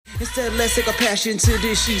Instead, let's take a passion to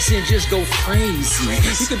the sheets and just go crazy.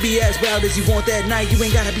 You can be as wild as you want that night. You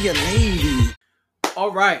ain't gotta be a lady.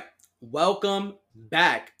 All right, welcome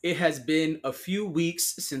back. It has been a few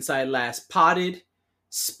weeks since I last potted.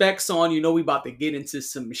 Specs on, we about to get into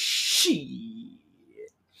some shit.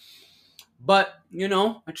 But,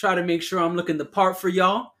 I try to make sure I'm looking the part for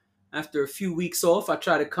y'all. After a few weeks off, I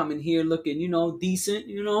try to come in here looking, decent,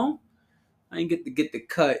 I ain't get to get the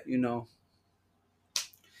cut,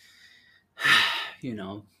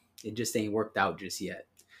 it just ain't worked out just yet.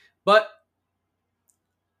 But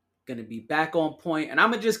gonna be back on point, and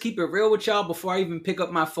I'm gonna just keep it real with y'all before I even pick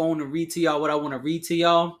up my phone and read to y'all what I want to read to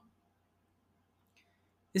y'all.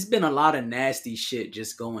 It's been a lot of nasty shit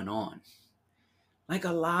just going on, like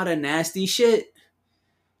a lot of nasty shit,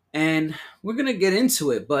 and we're gonna get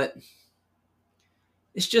into it, but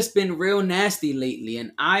it's just been real nasty lately,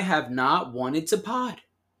 and I have not wanted to pod.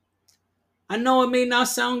 I know it may not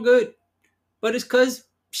sound good, but it's because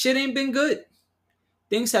shit ain't been good.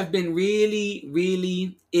 Things have been really,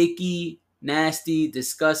 really icky, nasty,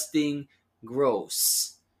 disgusting,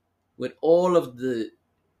 gross. With all of the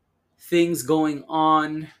things going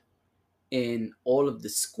on in all of the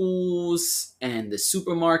schools and the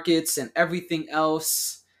supermarkets and everything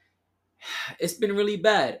else, it's been really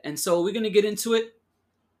bad. And so we're going to get into it.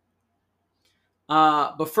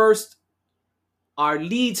 But first, our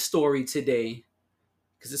lead story today,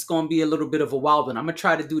 because it's going to be a little bit of a wild one. I'm going to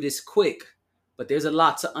try to do this quick, but there's a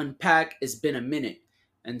lot to unpack. It's been a minute.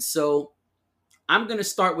 And so I'm going to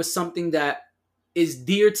start with something that is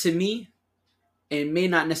dear to me and may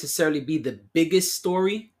not necessarily be the biggest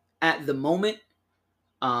story at the moment.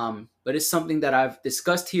 But it's something that I've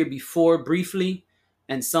discussed here before briefly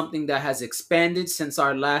and something that has expanded since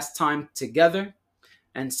our last time together.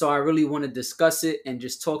 And so I really want to discuss it and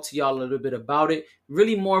just talk to y'all a little bit about it.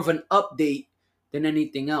 Really more of an update than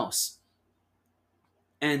anything else.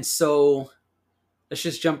 And so let's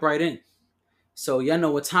just jump right in. So y'all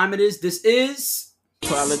know what time it is. This is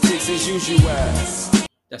Politics as usual.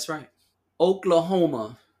 That's right.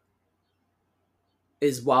 Oklahoma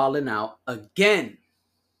is wilding out again.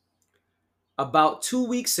 About 2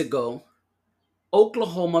 weeks ago,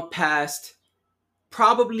 Oklahoma passed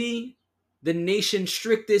probably the nation's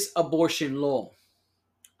strictest abortion law.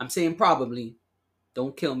 I'm saying probably.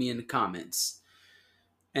 Don't kill me in the comments.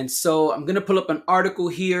 And so I'm going to pull up an article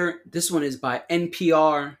here. This one is by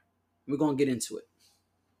NPR. We're going to get into it.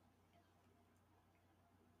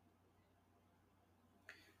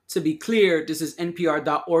 To be clear, this is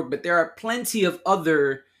npr.org, but there are plenty of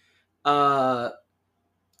other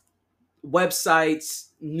websites,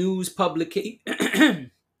 news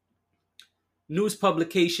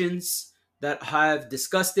publications that have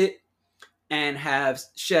discussed it and have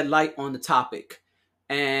shed light on the topic.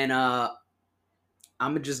 And I'm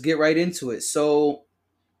going to just get right into it. So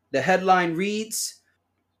the headline reads,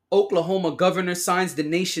 Oklahoma governor signs the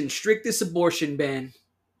nation's strictest abortion ban.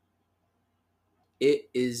 It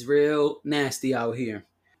is real nasty out here.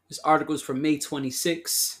 This article is from May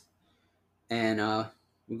 26, and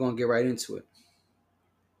we're going to get right into it.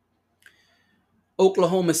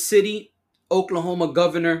 Oklahoma City, Oklahoma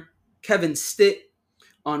Governor Kevin Stitt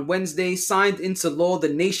on Wednesday signed into law the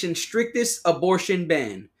nation's strictest abortion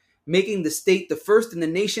ban, making the state the first in the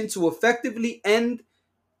nation to effectively end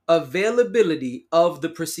availability of the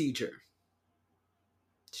procedure.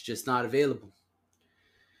 It's just not available.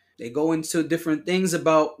 They go into different things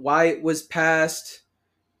about why it was passed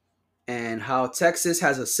and how Texas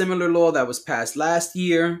has a similar law that was passed last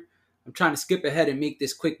year. I'm trying to skip ahead and make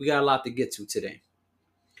this quick. We got a lot to get to today.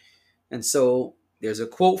 And so there's a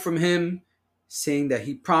quote from him saying that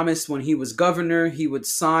he promised when he was governor, he would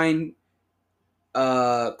sign,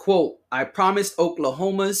 quote, I promised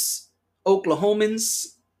Oklahomans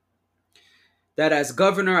that as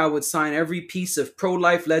governor, I would sign every piece of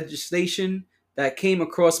pro-life legislation that came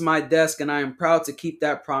across my desk, and I am proud to keep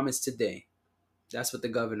that promise today. That's what the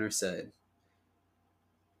governor said.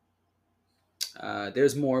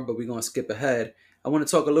 There's more, but we're going to skip ahead. I want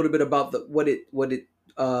to talk a little bit about what it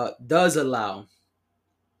does allow,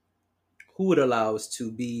 who it allows to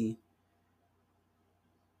be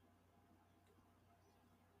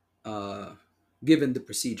given the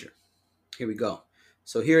procedure. Here we go.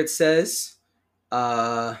 So here it says,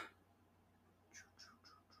 the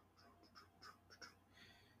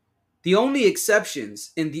only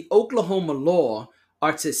exceptions in the Oklahoma law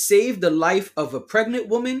are to save the life of a pregnant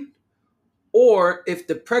woman or if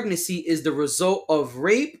the pregnancy is the result of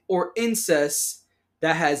rape or incest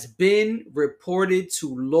that has been reported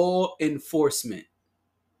to law enforcement.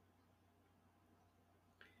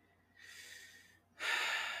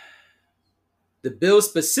 The bill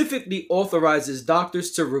specifically authorizes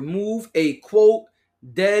doctors to remove a quote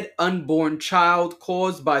dead unborn child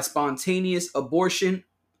caused by spontaneous abortion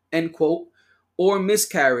end quote or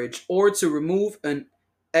miscarriage, or to remove an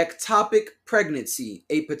ectopic pregnancy,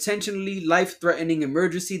 a potentially life-threatening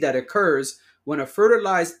emergency that occurs when a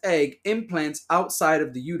fertilized egg implants outside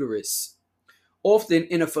of the uterus, often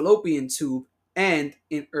in a fallopian tube and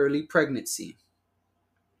in early pregnancy.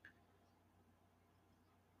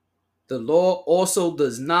 The law also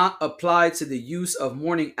does not apply to the use of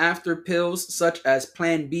morning after pills such as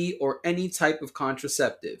Plan B or any type of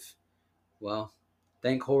contraceptive. Well,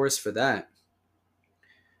 thank Horace for that.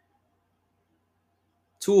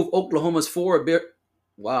 Two of Oklahoma's four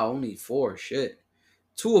wow, only four, shit.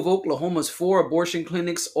 Two of Oklahoma's four abortion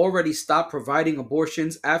clinics already stopped providing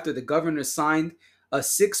abortions after the governor signed a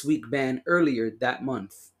 6-week ban earlier that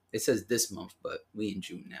month. It says this month, but we in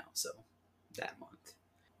June now, so that month.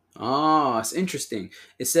 Ah, it's interesting.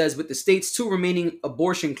 It says with the state's two remaining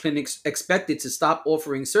abortion clinics expected to stop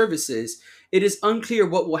offering services, it is unclear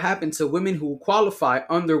what will happen to women who qualify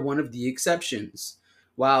under one of the exceptions.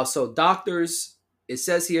 Wow, so doctors, it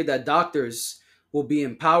says here that doctors will be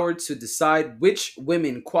empowered to decide which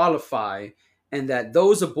women qualify and that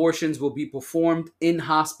those abortions will be performed in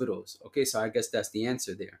hospitals. Okay, so I guess that's the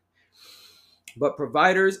answer there. But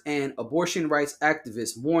providers and abortion rights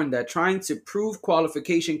activists warn that trying to prove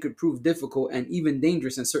qualification could prove difficult and even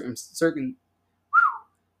dangerous in certain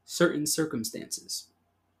circumstances.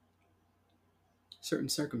 Certain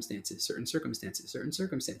circumstances.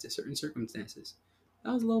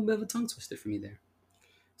 That was a little bit of a tongue twister for me there.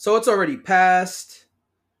 So it's already passed.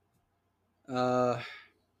 And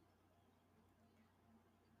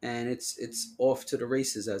it's off to the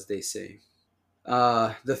races, as they say.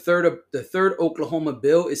 The third Oklahoma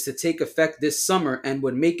bill is to take effect this summer and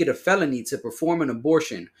would make it a felony to perform an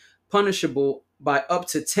abortion, punishable by up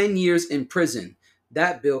to 10 years in prison.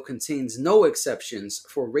 That bill contains no exceptions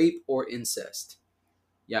for rape or incest.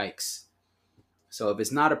 Yikes. So if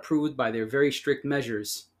it's not approved by their very strict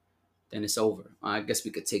measures, then it's over. I guess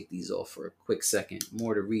we could take these off for a quick second.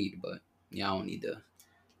 More to read, but yeah, I don't need to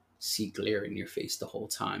see glare in your face the whole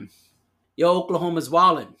time. Yo, Oklahoma's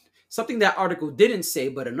wildin'. Something that article didn't say,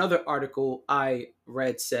 but another article I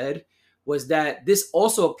read said, was that this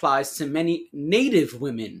also applies to many Native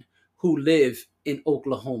women who live in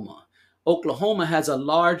Oklahoma. Oklahoma has a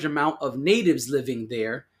large amount of natives living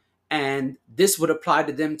there, and this would apply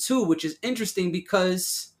to them too, which is interesting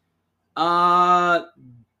because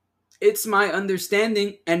it's my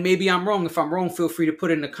understanding, and maybe I'm wrong. If I'm wrong, feel free to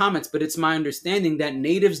put it in the comments, but it's my understanding that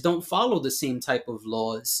natives don't follow the same type of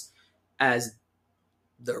laws as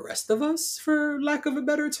the rest of us, for lack of a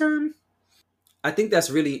better term. I think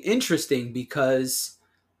that's really interesting because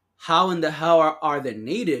how in the hell are the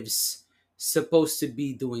natives supposed to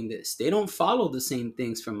be doing this? They don't follow the same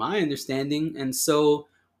things from my understanding. And so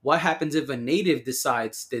what happens if a native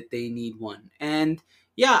decides that they need one? And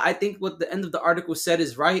yeah, I think what the end of the article said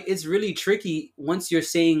is right. It's really tricky once you're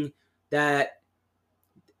saying that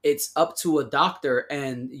it's up to a doctor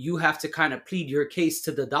and you have to kind of plead your case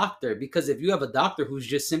to the doctor, because if you have a doctor who's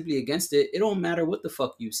just simply against it, it don't matter what the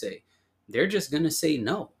fuck you say. They're just going to say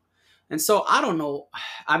no. And so I don't know.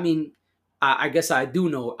 I mean, I guess I do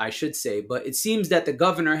know, I should say, but it seems that the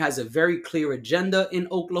governor has a very clear agenda in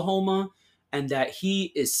Oklahoma and that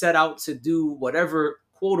he is set out to do whatever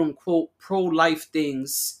quote unquote pro-life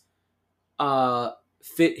things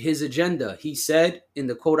fit his agenda. He said in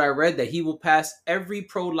the quote I read that he will pass every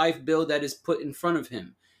pro-life bill that is put in front of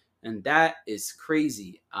him. And that is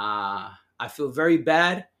crazy. I feel very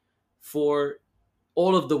bad for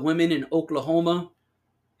all of the women in Oklahoma.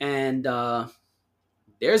 And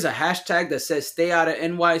there's a hashtag that says stay out of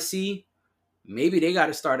NYC. Maybe they got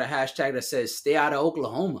to start a hashtag that says stay out of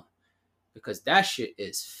Oklahoma, because that shit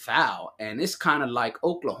is foul. And it's kind of like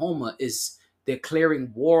Oklahoma is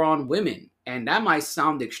declaring war on women. And that might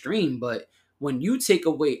sound extreme, but when you take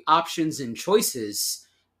away options and choices,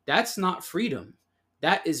 that's not freedom.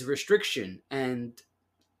 That is restriction. And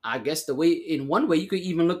I guess in one way, you could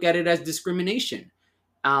even look at it as discrimination.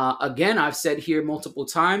 Again, I've said here multiple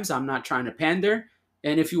times, I'm not trying to pander.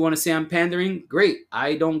 And if you want to say I'm pandering, great.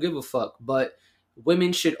 I don't give a fuck. But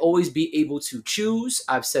women should always be able to choose.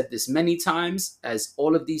 I've said this many times as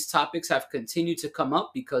all of these topics have continued to come up,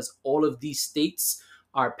 because all of these states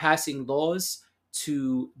are passing laws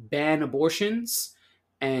to ban abortions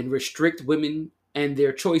and restrict women and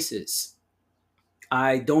their choices.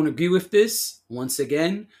 I don't agree with this. Once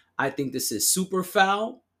again, I think this is super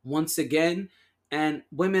foul. Once again, and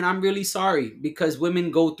women, I'm really sorry, because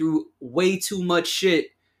women go through way too much shit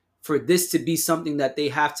for this to be something that they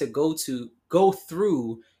have to go go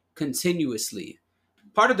through continuously.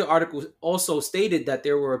 Part of the article also stated that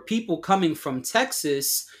there were people coming from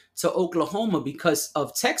Texas to Oklahoma because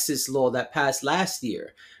of Texas law that passed last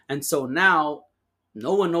year. And so now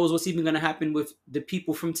no one knows what's even going to happen with the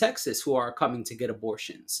people from Texas who are coming to get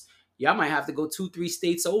abortions. Y'all might have to go 2-3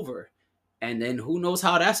 states over. And then who knows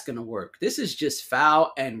how that's going to work. This is just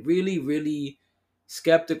foul and really, really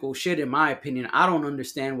skeptical shit, in my opinion. I don't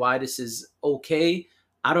understand why this is okay.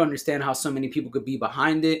 I don't understand how so many people could be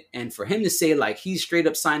behind it. And for him to say like he's straight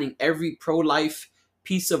up signing every pro-life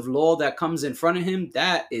piece of law that comes in front of him,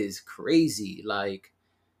 that is crazy. Like,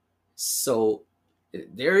 so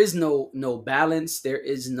there is no balance. There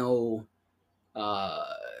is no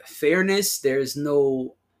fairness. There's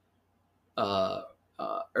no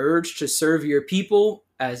urge to serve your people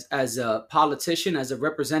as a politician, as a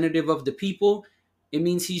representative of the people. It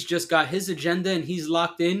means he's just got his agenda and he's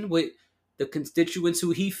locked in with the constituents who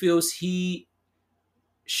he feels he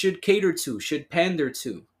should cater to, should pander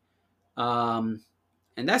to. And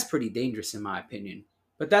that's pretty dangerous in my opinion.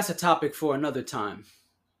 But that's a topic for another time.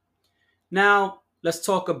 Now, let's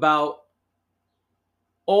talk about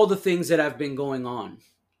all the things that have been going on.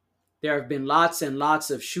 There have been lots and lots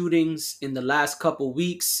of shootings in the last couple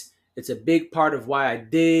weeks. It's a big part of why I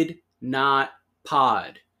did not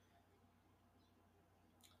pod.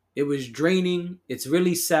 It was draining. It's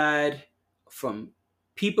really sad, from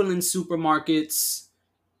people in supermarkets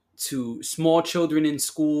to small children in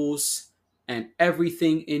schools and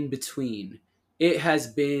everything in between. It has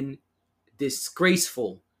been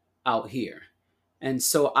disgraceful out here. And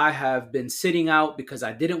so I have been sitting out because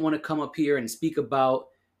I didn't want to come up here and speak about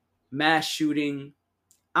mass shooting.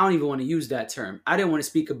 I don't even want to use that term. I didn't want to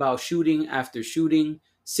speak about shooting after shooting,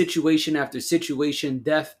 situation after situation,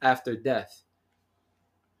 death after death.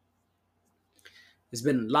 There's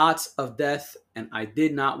been lots of death, and I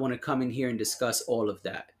did not want to come in here and discuss all of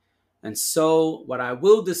that. And so what I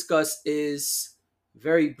will discuss is,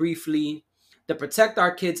 very briefly, the Protect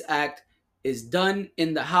Our Kids Act is done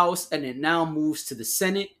in the House, and it now moves to the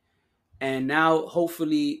Senate. And now,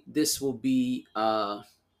 hopefully, this will be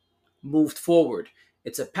moved forward.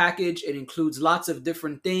 It's a package. It includes lots of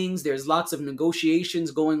different things. There's lots of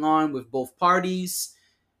negotiations going on with both parties,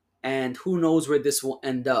 and who knows where this will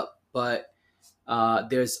end up. But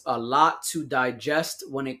there's a lot to digest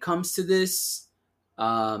when it comes to this.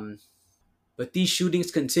 But these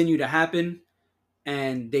shootings continue to happen,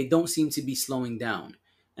 and they don't seem to be slowing down.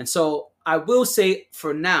 And so I will say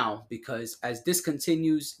for now, because as this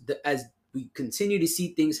continues, as we continue to see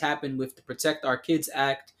things happen with the Protect Our Kids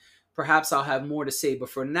Act, perhaps I'll have more to say. But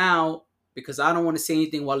for now, because I don't want to say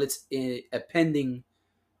anything while it's pending,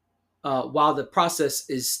 while the process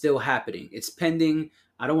is still happening. It's pending.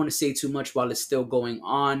 I don't want to say too much while it's still going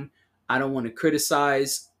on. I don't want to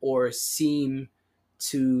criticize or seem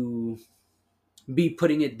to be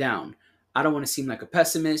putting it down. I don't want to seem like a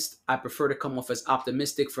pessimist. I prefer to come off as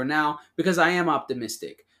optimistic for now, because I am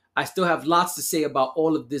optimistic. I still have lots to say about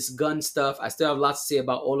all of this gun stuff. I still have lots to say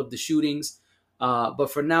about all of the shootings.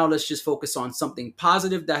 But for now, let's just focus on something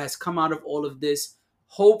positive that has come out of all of this.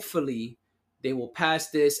 Hopefully, they will pass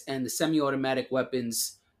this and the semi-automatic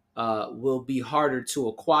weapons will be harder to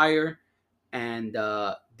acquire, and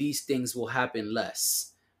these things will happen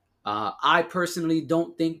less. I personally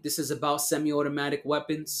don't think this is about semi-automatic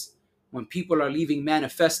weapons. When people are leaving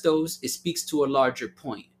manifestos, it speaks to a larger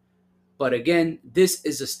point. But again, this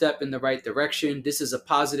is a step in the right direction. This is a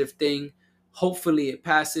positive thing. Hopefully it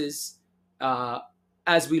passes.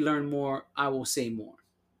 As we learn more, I will say more.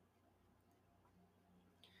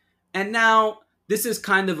 And now, this is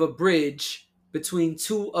kind of a bridge between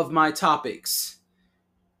two of my topics.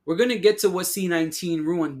 We're going to get to what C-19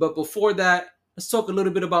 ruined, but before that, let's talk a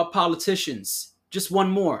little bit about politicians. Just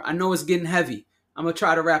one more. I know it's getting heavy. I'm going to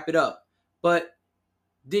try to wrap it up. But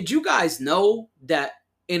did you guys know that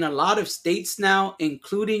in a lot of states now,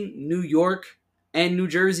 including New York and New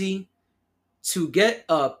Jersey, to get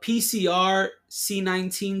a PCR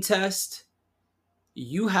C-19 test,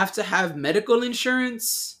 you have to have medical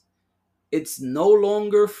insurance? It's no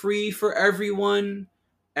longer free for everyone.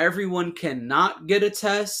 Everyone cannot get a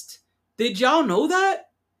test. Did y'all know that?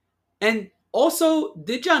 And also,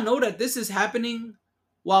 did y'all know that this is happening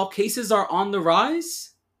while cases are on the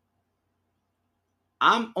rise?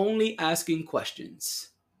 I'm only asking questions.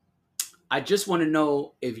 I just want to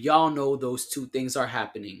know if y'all know those two things are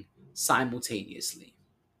happening simultaneously.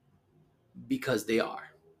 Because they are.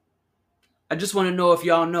 I just want to know if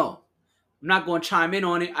y'all know. I'm not going to chime in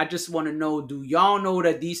on it. I just want to know, do y'all know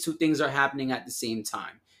that these two things are happening at the same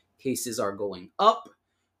time? Cases are going up.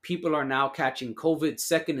 People are now catching COVID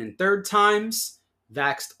second and third times,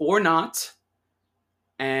 vaxxed or not.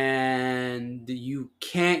 you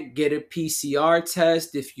can't get a PCR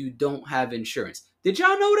test if you don't have insurance. Did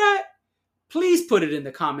y'all know that? Please put it in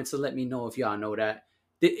the comments and let me know if y'all know that.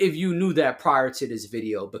 If you knew that prior to this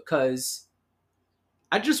video, because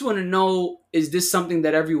I just want to know, is this something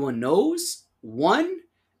that everyone knows? One.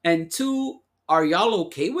 And two, are y'all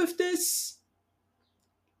okay with this?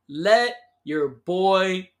 Let your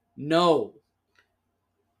boy know.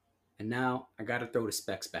 And now I got to throw the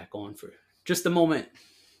specs back on for just a moment.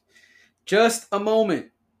 Just a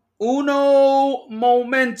moment. Uno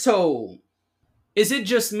momento. Is it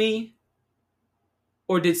just me?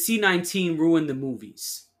 Or did C-19 ruin the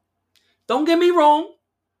movies? Don't get me wrong.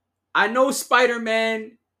 I know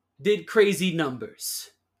Spider-Man did crazy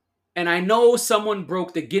numbers. And I know someone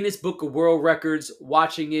broke the Guinness Book of World Records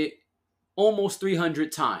watching it almost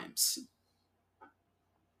 300 times.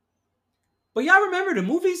 But y'all remember the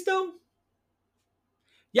movies though?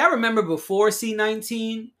 Y'all remember before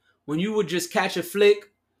C-19 when you would just catch a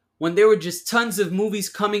flick, when there were just tons of movies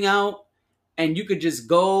coming out and you could just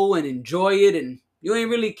go and enjoy it and you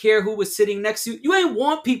ain't really care who was sitting next to you. You ain't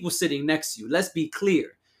want people sitting next to you, let's be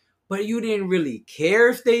clear. But you didn't really care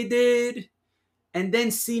if they did. And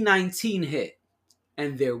then C-19 hit.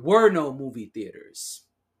 And there were no movie theaters.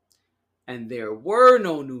 And there were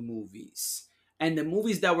no new movies. And the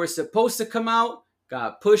movies that were supposed to come out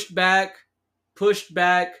got pushed back, pushed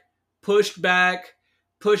back, pushed back,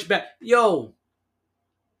 pushed back. Yo,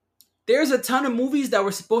 there's a ton of movies that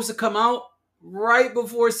were supposed to come out right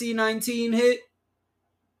before C-19 hit.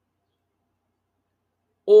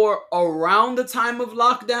 Or around the time of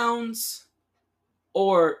lockdowns.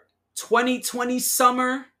 Or 2020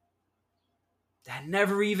 summer. That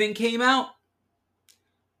never even came out.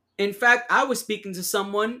 In fact, I was speaking to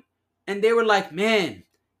someone and they were like, man,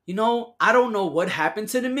 you know, I don't know what happened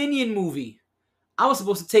to the Minion movie. I was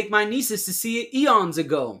supposed to take my nieces to see it eons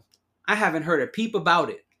ago. I haven't heard a peep about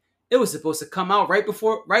it. It was supposed to come out right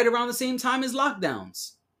around the same time as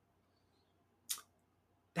lockdowns.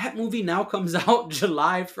 That movie now comes out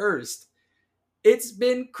July 1st. It's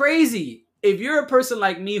been crazy. If you're a person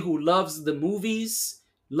like me who loves the movies,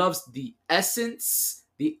 loves the essence,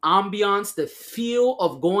 the ambiance, the feel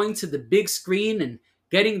of going to the big screen and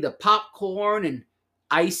getting the popcorn and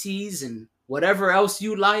ices and whatever else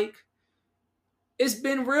you like, it's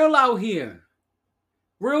been real out here.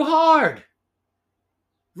 Real hard.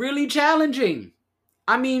 Really challenging.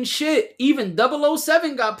 I mean, shit, even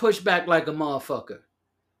 007 got pushed back like a motherfucker.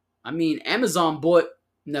 I mean, Amazon bought,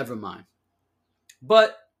 never mind.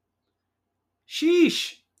 But,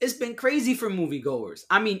 sheesh, it's been crazy for moviegoers.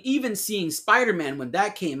 I mean, even seeing Spider-Man when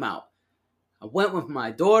that came out, I went with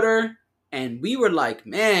my daughter and we were like,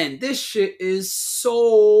 man, this shit is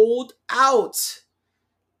sold out.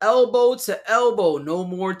 Elbow to elbow. No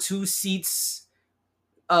more 2 seats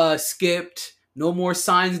skipped. No more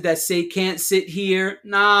signs that say can't sit here.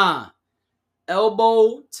 Nah.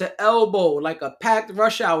 Elbow to elbow like a packed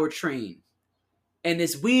rush hour train. And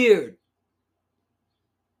it's weird.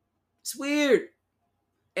 It's weird.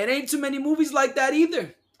 It ain't too many movies like that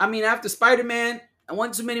either. I mean, after Spider-Man, I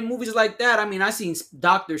wasn't too many movies like that. I mean, I seen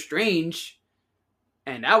Doctor Strange.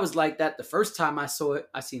 And that was like that the first time I saw it.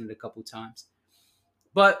 I seen it a couple times.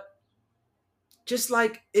 But just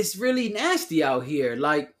like, it's really nasty out here.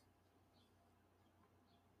 Like,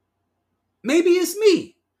 maybe it's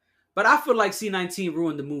me. But I feel like C-19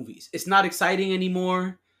 ruined the movies. It's not exciting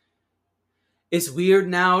anymore. It's weird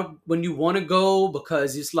now when you want to go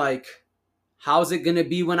because it's like, how's it going to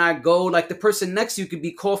be when I go? Like the person next to you could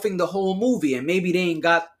be coughing the whole movie and maybe they ain't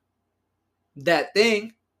got that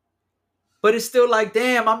thing. But it's still like,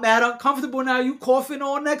 damn, I'm mad uncomfortable now. You coughing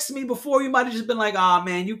all next to me. Before you might have just been like, ah,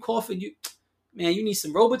 man, you coughing. Man, you need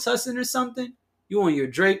some Robitussin or something? You on your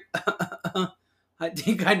Drake? I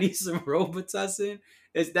think I need some Robitussin.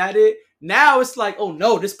 Is that it? Now it's like, oh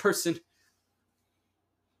no, this person,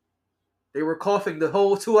 they were coughing the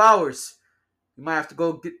whole 2 hours. You might have to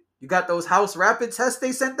go get, you got those house rapid tests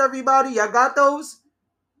they sent everybody? Y'all got those?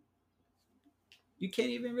 You can't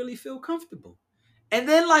even really feel comfortable. And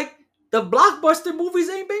then like, the blockbuster movies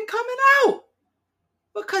ain't been coming out.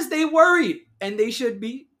 Because they worried. And they should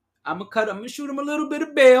be. I'm gonna shoot them a little bit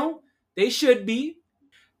of bail. They should be.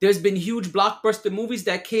 There's been huge blockbuster movies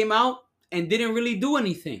that came out and didn't really do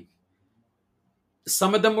anything.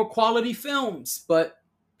 Some of them were quality films, but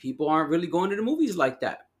people aren't really going to the movies like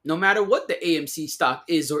that. No matter what the AMC stock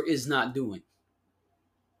is or is not doing.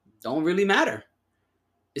 Don't really matter.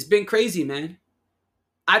 It's been crazy, man.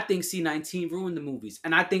 I think C-19 ruined the movies.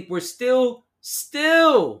 And I think we're still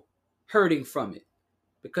hurting from it.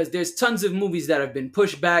 Because there's tons of movies that have been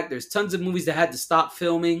pushed back. There's tons of movies that had to stop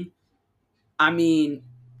filming. I mean,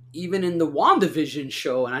 even in the WandaVision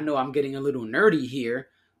show, and I know I'm getting a little nerdy here,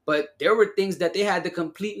 but there were things that they had to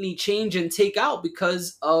completely change and take out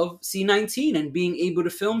because of C-19 and being able to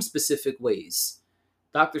film specific ways.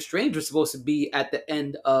 Doctor Strange was supposed to be at the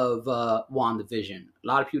end of WandaVision. A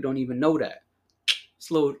lot of people don't even know that. It's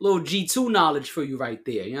a little G2 knowledge for you right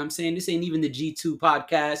there. You know what I'm saying? This ain't even the G2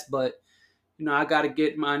 podcast, but, you know, I got to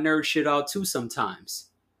get my nerd shit out too sometimes.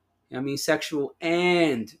 You know what I mean? Sexual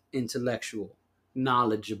and intellectual.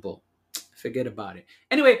 Knowledgeable. Forget about it.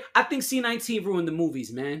 Anyway, I think C-19 ruined the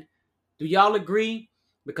movies, man. Do y'all agree?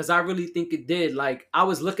 Because I really think it did. Like, I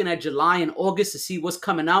was looking at July and August to see what's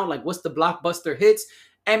coming out, like what's the blockbuster hits,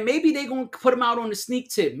 and maybe they're going to put them out on the sneak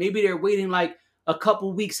tip. Maybe they're waiting like a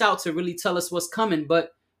couple weeks out to really tell us what's coming,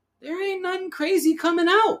 but there ain't nothing crazy coming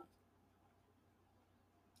out.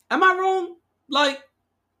 Am I wrong? Like,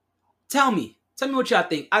 tell me what y'all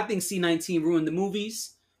think. I think C-19 ruined the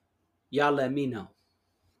movies. Y'all let me know.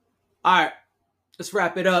 All right, let's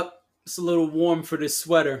wrap it up. It's a little warm for this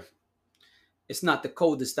sweater. It's not the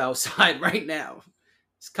coldest outside right now.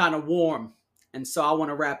 It's kind of warm. And so I want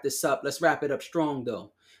to wrap this up. Let's wrap it up strong,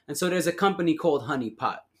 though. And so there's a company called Honey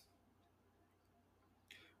Pot.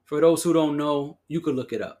 For those who don't know, you could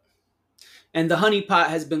look it up. And the Honey Pot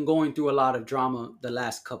has been going through a lot of drama the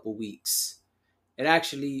last couple weeks. It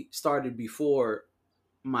actually started before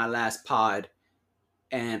my last pod,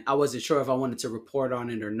 and I wasn't sure if I wanted to report on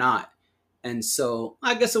it or not. And so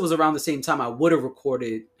I guess it was around the same time I would have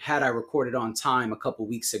recorded had I recorded on time a couple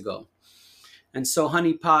weeks ago. And so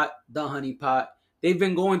Honey Pot, the Honey Pot, they've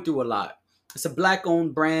been going through a lot. It's a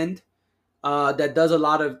Black-owned brand that does a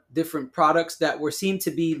lot of different products that seem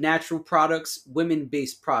to be natural products,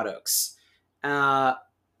 women-based products. I'm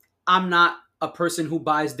not a person who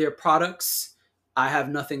buys their products. I have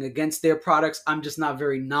nothing against their products. I'm just not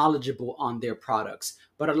very knowledgeable on their products.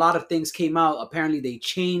 But a lot of things came out. Apparently, they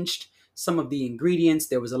changed some of the ingredients.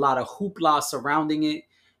 There was a lot of hoopla surrounding it.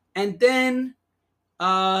 And then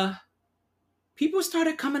people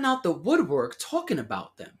started coming out the woodwork talking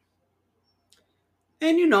about them.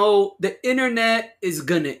 And, you know, the internet is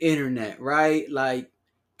going to internet, right? Like,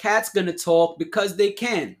 cats going to talk because they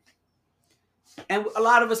can. And a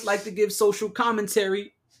lot of us like to give social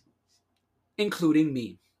commentary, including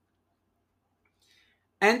me.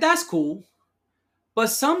 And that's cool. But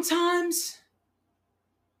sometimes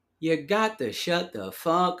you got to shut the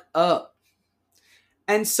fuck up.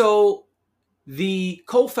 And so the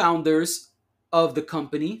co-founders of the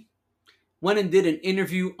company went and did an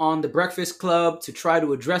interview on The Breakfast Club to try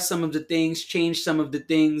to address some of the things, change some of the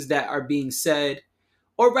things that are being said,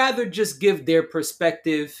 or rather just give their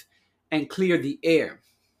perspective and clear the air.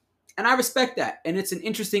 And I respect that. And it's an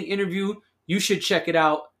interesting interview. You should check it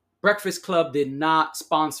out. Breakfast Club did not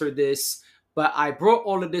sponsor this, but I brought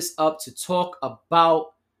all of this up to talk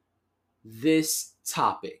about this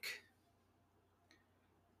topic.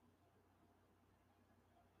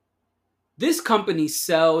 This company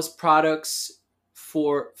sells products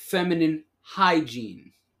for feminine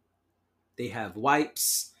hygiene. They have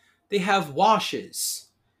wipes, they have washes,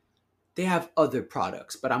 they have other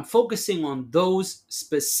products, but I'm focusing on those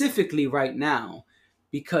specifically right now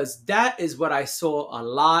because that is what I saw a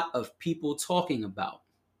lot of people talking about.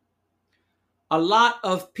 A lot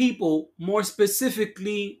of people, more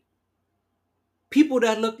specifically, people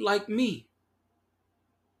that look like me.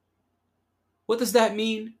 What does that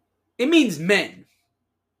mean? It means men.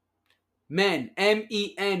 Men.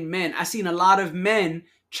 M-E-N, men. I seen a lot of men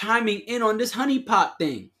chiming in on this Honey Pot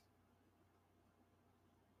thing.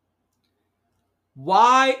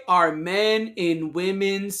 Why are men in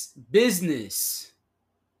women's business?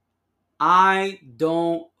 I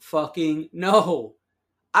don't fucking know.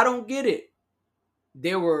 I don't get it.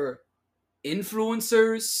 There were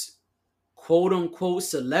influencers, quote unquote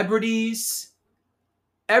celebrities.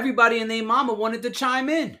 Everybody and their mama wanted to chime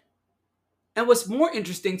in. And what's more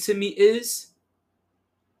interesting to me is,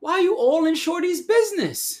 why are you all in Shorty's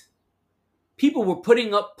business? People were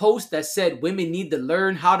putting up posts that said women need to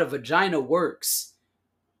learn how the vagina works.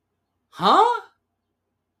 Huh?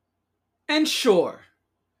 And sure,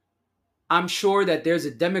 I'm sure that there's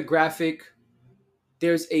a demographic,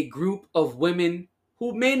 there's a group of women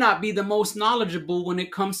who may not be the most knowledgeable when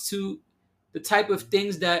it comes to the type of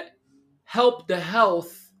things that help the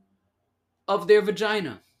health of their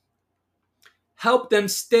vagina. Help them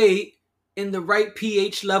stay in the right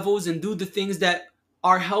pH levels and do the things that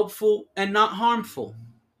are helpful and not harmful.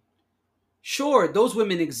 Sure, those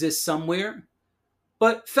women exist somewhere,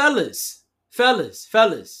 but fellas,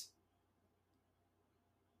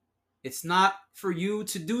 it's not for you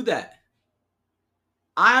to do that.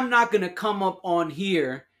 I'm not going to come up on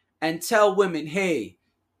here and tell women, hey,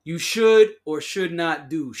 you should or should not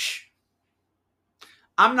douche.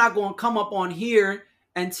 I'm not going to come up on here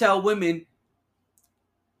and tell women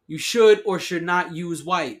you should or should not use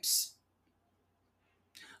wipes.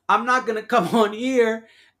 I'm not going to come on here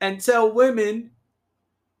and tell women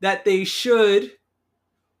that they should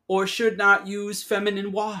or should not use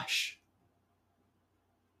feminine wash.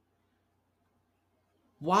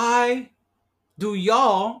 Why do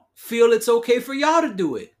y'all feel it's okay for y'all to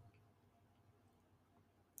do it?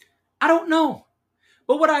 I don't know.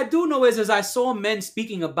 But what I do know is I saw men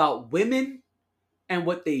speaking about women and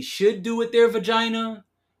what they should do with their vagina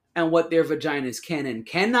and what their vaginas can and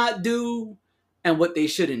cannot do and what they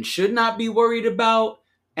should and should not be worried about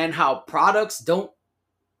and how products don't.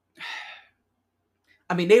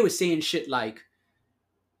 I mean, they were saying shit like,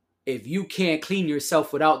 if you can't clean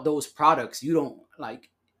yourself without those products, you don't, like,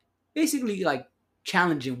 basically like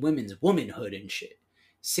challenging women's womanhood and shit.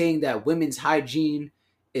 Saying that women's hygiene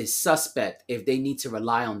is suspect if they need to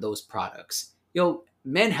rely on those products. Yo,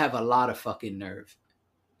 men have a lot of fucking nerve.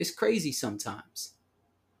 It's crazy sometimes.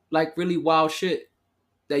 Like really wild shit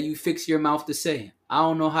that you fix your mouth to say. I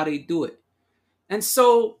don't know how they do it. And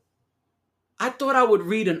so I thought I would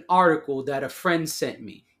read an article that a friend sent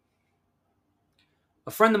me.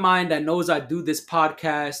 A friend of mine that knows I do this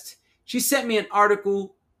podcast, she sent me an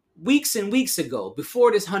article weeks and weeks ago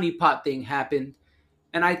before this honeypot thing happened.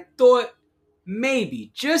 And I thought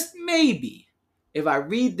maybe, just maybe, if I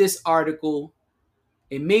read this article,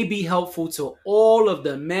 it may be helpful to all of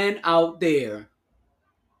the men out there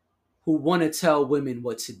who want to tell women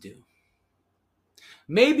what to do.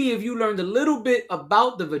 Maybe if you learned a little bit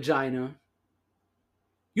about the vagina,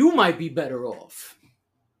 you might be better off.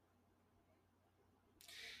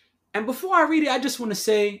 And before I read it, I just want to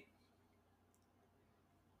say,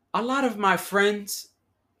 a lot of my friends,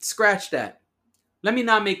 scratch that. Let me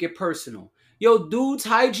not make it personal. Yo, dudes'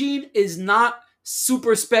 hygiene is not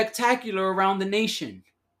super spectacular around the nation.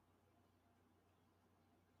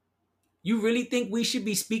 You really think we should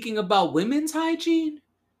be speaking about women's hygiene?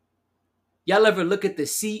 Y'all ever look at the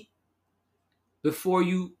seat before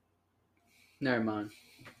you... Never mind.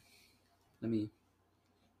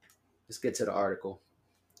 Let's get to the article.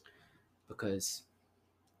 Because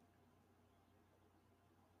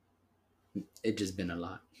it just been a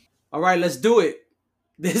lot. All right, let's do it.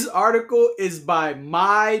 This article is by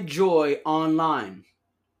My Joy Online.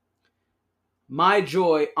 My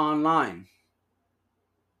Joy Online.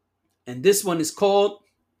 And this one is called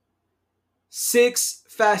 6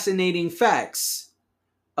 Fascinating Facts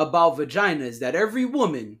About Vaginas That Every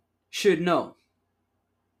Woman Should Know.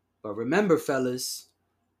 But remember, fellas,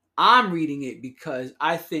 I'm reading it because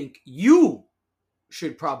I think you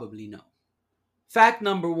should probably know. Fact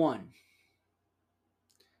number 1.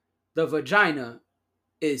 The vagina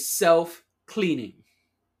is self-cleaning.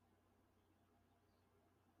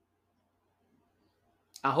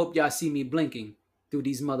 I hope y'all see me blinking through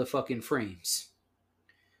these motherfucking frames.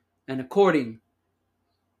 And according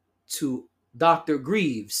to Dr.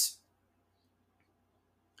 Greaves,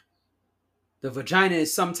 the vagina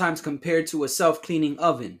is sometimes compared to a self-cleaning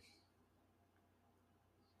oven.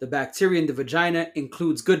 The bacteria in the vagina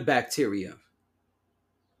includes good bacteria.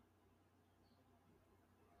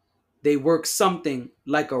 They work something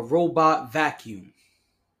like a robot vacuum.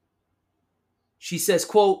 She says,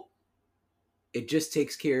 quote, it just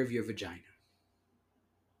takes care of your vagina.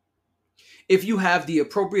 If you have the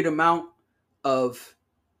appropriate amount of,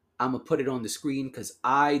 I'm going to put it on the screen because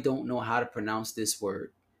I don't know how to pronounce this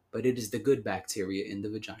word, but it is the good bacteria in the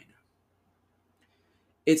vagina.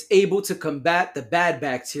 It's able to combat the bad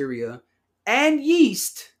bacteria and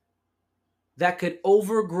yeast that could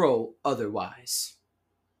overgrow otherwise.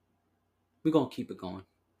 We're going to keep it going.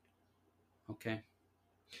 Okay.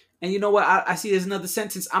 And you know what? I see there's another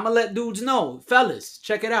sentence. I'm going to let dudes know. Fellas,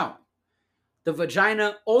 check it out. The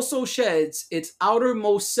vagina also sheds its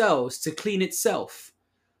outermost cells to clean itself,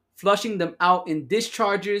 flushing them out in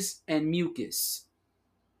discharges and mucus.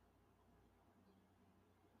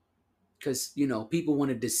 Because, you know, people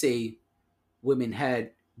wanted to say women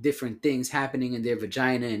had different things happening in their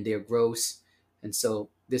vagina and they're gross. And so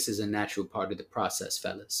this is a natural part of the process,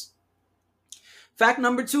 fellas. Fact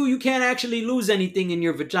number 2, you can't actually lose anything in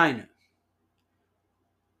your vagina.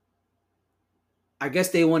 I guess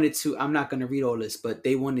they wanted to, I'm not going to read all this, but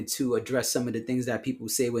they wanted to address some of the things that people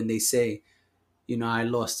say when they say, you know, I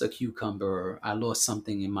lost a cucumber or I lost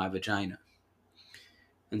something in my vagina.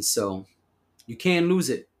 And so you can't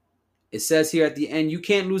lose it. It says here at the end, you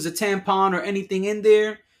can't lose a tampon or anything in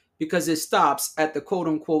there because it stops at the quote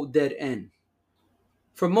unquote dead end.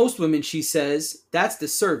 For most women, she says, that's the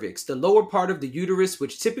cervix, the lower part of the uterus,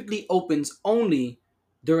 which typically opens only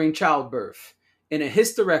during childbirth. In a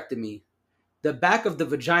hysterectomy, the back of the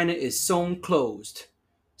vagina is sewn closed,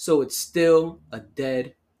 so it's still a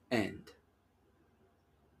dead end.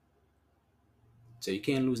 So you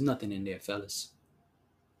can't lose nothing in there, fellas.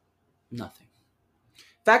 Nothing.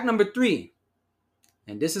 Fact number 3,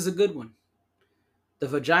 and this is a good one. The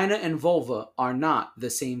vagina and vulva are not the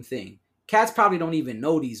same thing. Cats probably don't even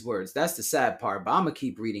know these words. That's the sad part, but I'm going to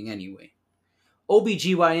keep reading anyway.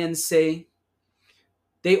 OBGYNs say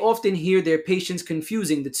they often hear their patients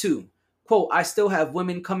confusing the two. Quote, I still have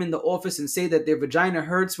women come in the office and say that their vagina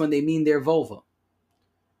hurts when they mean their vulva.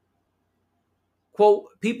 Quote,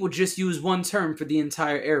 people just use one term for the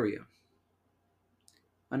entire area.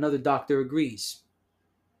 Another doctor agrees.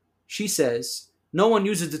 She says, no one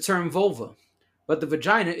uses the term vulva, but the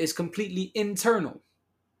vagina is completely internal.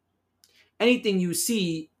 Anything you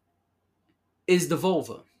see is the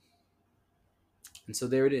vulva. And so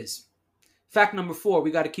there it is. Fact number 4,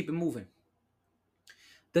 we got to keep it moving.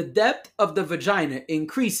 The depth of the vagina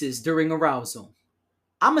increases during arousal.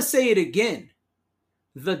 I'm going to say it again.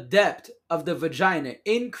 The depth of the vagina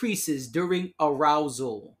increases during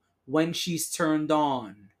arousal. When she's turned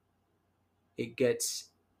on, it gets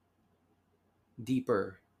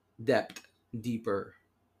deeper. Depth. Deeper.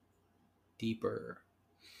 Deeper.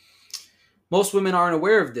 Most women aren't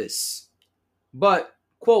aware of this. But,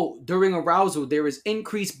 quote, during arousal, there is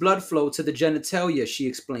increased blood flow to the genitalia, she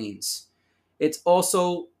explains. It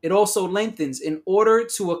also lengthens in order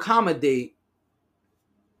to accommodate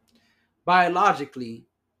biologically.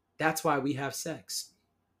 That's why we have sex.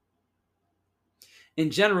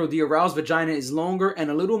 In general, the aroused vagina is longer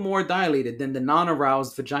and a little more dilated than the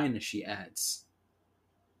non-aroused vagina, she adds.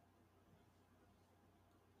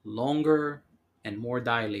 Longer and more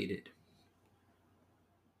dilated.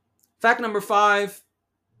 Fact number 5,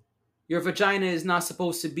 your vagina is not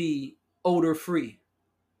supposed to be odor-free.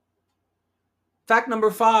 Fact number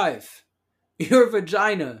 5, your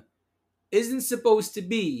vagina isn't supposed to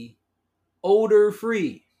be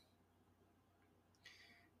odor-free.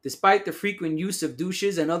 Despite the frequent use of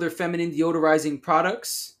douches and other feminine deodorizing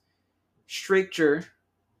products, Stracher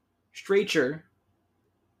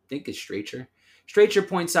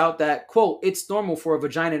points out that, quote, it's normal for a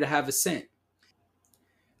vagina to have a scent.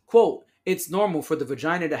 Quote, it's normal for the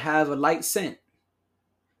vagina to have a light scent.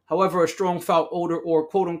 However, a strong foul odor or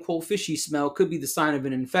quote-unquote fishy smell could be the sign of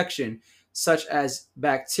an infection, such as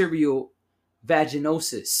bacterial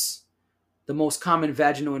vaginosis, the most common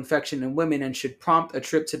vaginal infection in women, and should prompt a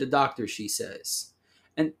trip to the doctor, she says.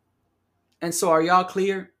 And so are y'all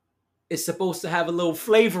clear? It's supposed to have a little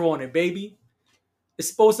flavor on it, baby. It's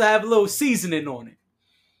supposed to have a little seasoning on it.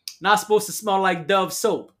 Not supposed to smell like Dove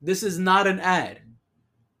soap. This is not an ad.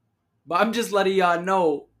 But I'm just letting y'all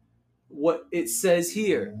know what it says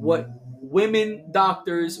here. What women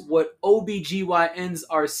doctors, what OBGYNs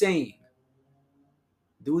are saying.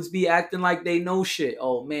 Dudes be acting like they know shit.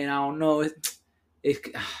 Oh man, I don't know. The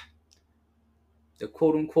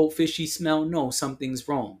quote-unquote fishy smell, no, something's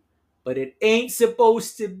wrong. But it ain't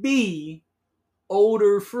supposed to be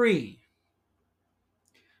odor-free.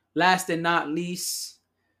 Last and not least,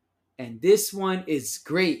 and this one is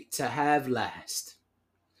great to have last.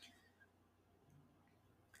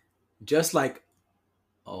 Just like,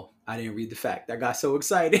 I didn't read the fact. I got so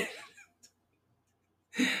excited.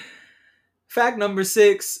 Fact number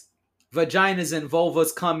 6, vaginas and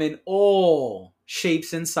vulvas come in all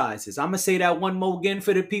shapes and sizes. I'm going to say that one more again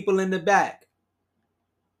for the people in the back.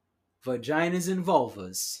 Vaginas and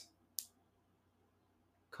vulvas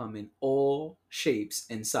come in all shapes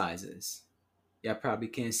and sizes. Y'all probably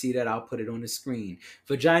can't see that. I'll put it on the screen.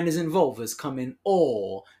 Vaginas and vulvas come in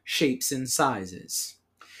all shapes and sizes.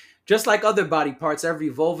 Just like other body parts, every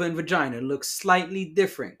vulva and vagina looks slightly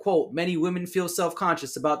different. Quote, many women feel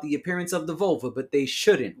self-conscious about the appearance of the vulva, but they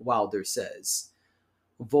shouldn't, Wilder says.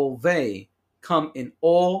 Vulvae come in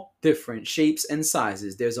all different shapes and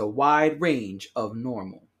sizes. There's a wide range of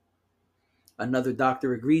normal. Another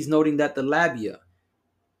doctor agrees, noting that the labia,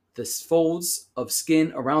 the folds of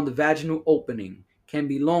skin around the vaginal opening, can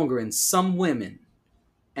be longer in some women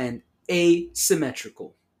and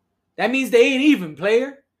asymmetrical. That means they ain't even,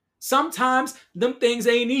 player. Sometimes them things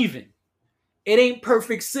ain't even. It ain't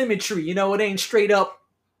perfect symmetry. You know, it ain't straight up.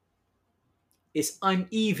 It's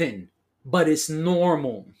uneven, but it's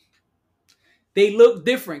normal. They look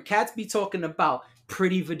different. Cats be talking about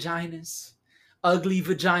pretty vaginas, ugly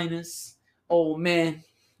vaginas. Oh man,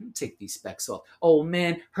 take these specs off. Oh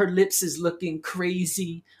man, her lips is looking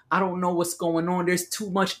crazy. I don't know what's going on. There's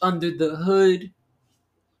too much under the hood.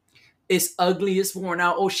 It's ugly, it's worn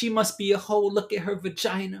out. Oh, she must be a hoe. Look at her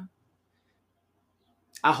vagina.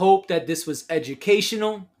 I hope that this was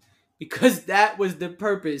educational, because that was the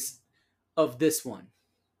purpose of this one.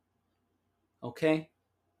 Okay?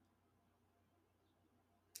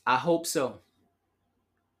 I hope so.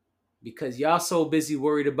 Because y'all so busy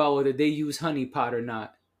worried about whether they use honey pot or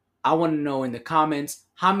not. I want to know in the comments,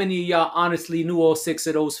 how many of y'all honestly knew all 6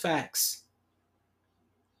 of those facts?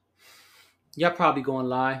 Y'all probably gonna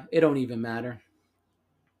lie. It don't even matter.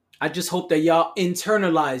 I just hope that y'all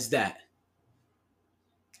internalize that.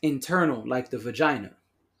 Internal, like the vagina.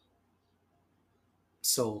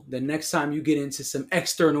 So the next time you get into some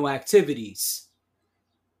external activities,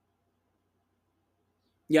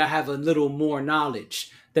 y'all have a little more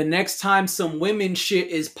knowledge. The next time some women shit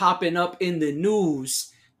is popping up in the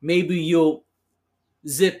news, maybe you'll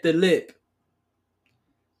zip the lip.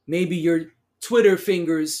 Maybe your Twitter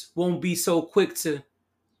fingers won't be so quick to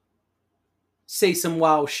say some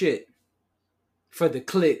wild shit for the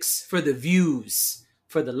clicks, for the views,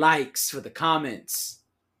 for the likes, for the comments.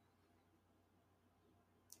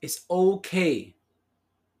 It's okay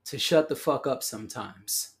to shut the fuck up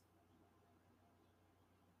sometimes.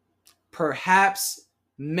 Perhaps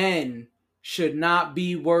men should not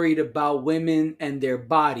be worried about women and their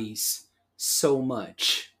bodies so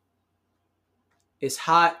much. It's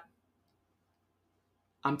hot.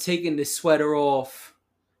 I'm taking this sweater off.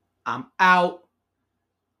 I'm out.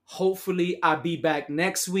 Hopefully, I'll be back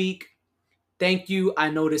next week. Thank you. I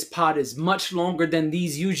know this pod is much longer than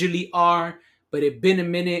these usually are, but it's been a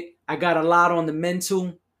minute. I got a lot on the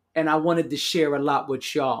mental, and I wanted to share a lot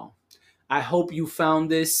with y'all. I hope you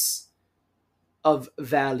found this of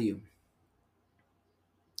value.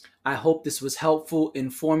 I hope this was helpful,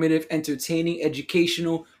 informative, entertaining,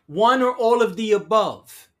 educational, one or all of the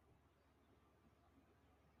above.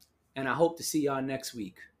 And I hope to see y'all next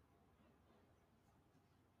week.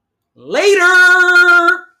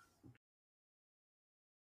 Later!